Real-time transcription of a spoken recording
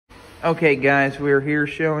Okay guys, we're here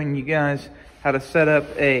showing you guys how to set up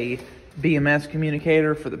a BMS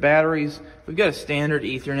communicator for the batteries. We've got a standard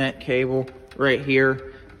Ethernet cable right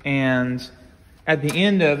here, and at the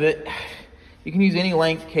end of it, you can use any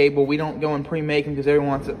length cable. We don't go and pre-make them because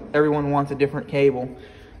everyone wants a different cable.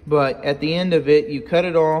 But at the end of it, you cut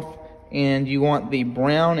it off and you want the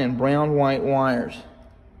brown and brown-white wires.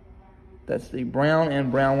 That's the brown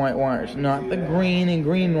and brown-white wires, not the green and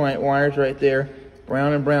green-white wires right there.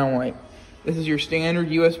 Brown and brown white. This is your standard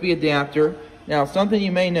USB adapter. Now, something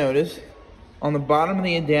you may notice on the bottom of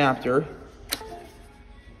the adapter,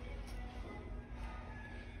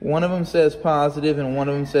 one of them says positive and one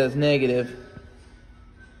of them says negative.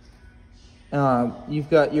 You've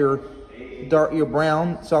got your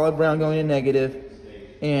brown, solid brown going to negative,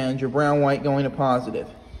 and your brown white going to positive.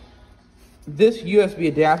 This USB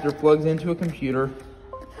adapter plugs into a computer,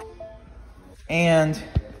 and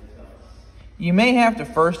you may have to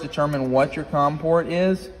first determine what your COM port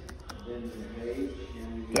is.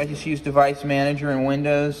 I just use Device Manager in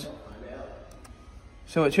Windows.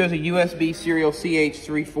 So it shows a USB serial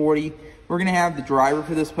CH340. We're going to have the driver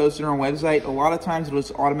for this posted on our website. A lot of times it'll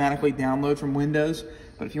just automatically download from Windows,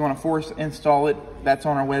 but if you want to force install it, that's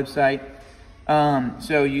on our website.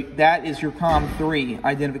 That is your COM3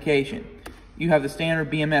 identification. You have the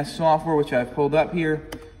standard BMS software, which I've pulled up here.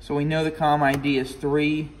 So we know the COM ID is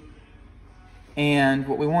 3. And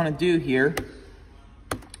what we want to do here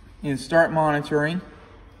is start monitoring.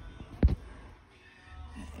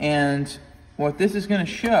 And what this is going to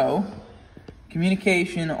show,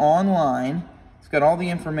 communication online. It's got all the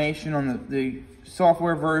information on the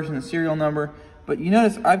software version, the serial number. But you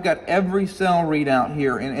notice I've got every cell readout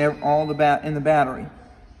here in in the battery.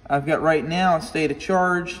 I've got right now a state of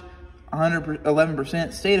charge,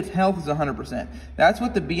 11%. State of health is 100%. That's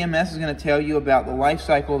what the BMS is going to tell you about the life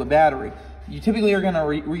cycle of the battery. You typically are going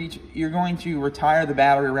to you're going to retire the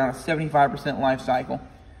battery around a 75% life cycle,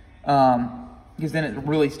 because then it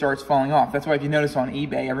really starts falling off. That's why if you notice on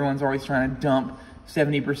eBay, everyone's always trying to dump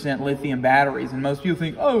 70% lithium batteries, and most people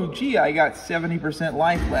think, oh gee, I got 70%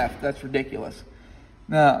 life left. That's ridiculous.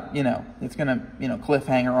 It's going to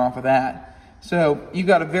cliffhanger off of that. So you've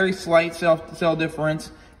got a very slight cell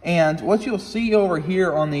difference, and what you'll see over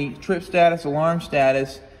here on the trip status, alarm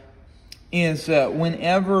status, is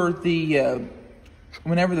whenever the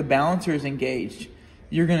balancer is engaged,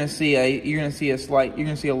 you're going to see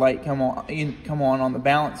a light come on the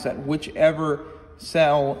balance set. Whichever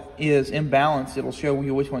cell is imbalanced, it'll show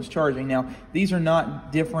you which one's charging. Now, these are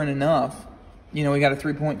not different enough. We got a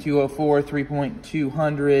 3.204,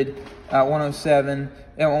 3.200, 107,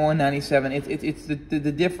 197. It's the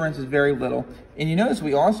difference is very little. And you notice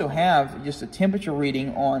we also have just a temperature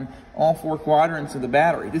reading on all 4 quadrants of the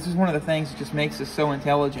battery. This is one of the things that just makes us so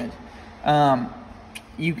intelligent.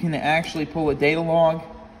 You can actually pull a data log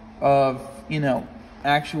of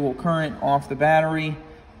actual current off the battery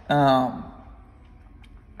at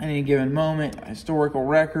any given moment, a historical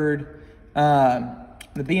record,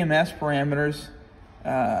 the BMS parameters,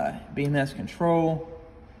 BMS control.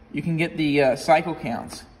 You can get the cycle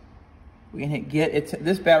counts. We can hit get.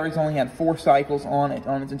 This battery's only had 4 cycles on it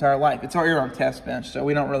on its entire life. It's here on test bench, so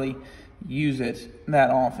we don't really use it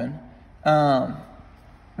that often. We're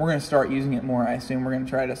going to start using it more, I assume. We're going to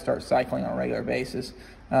try to start cycling on a regular basis.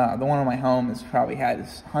 The one on my home has probably had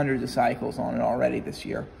hundreds of cycles on it already this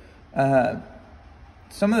year.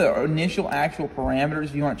 Some of the initial actual parameters,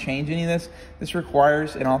 if you want to change any of this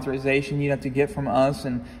requires an authorization you'd have to get from us,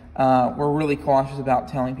 and we're really cautious about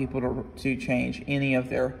telling people to change any of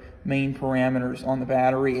their main parameters on the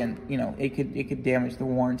battery, and it could damage the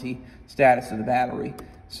warranty status of the battery.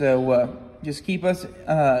 So just keep us.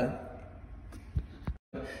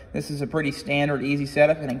 This is a pretty standard, easy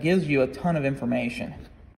setup, and it gives you a ton of information.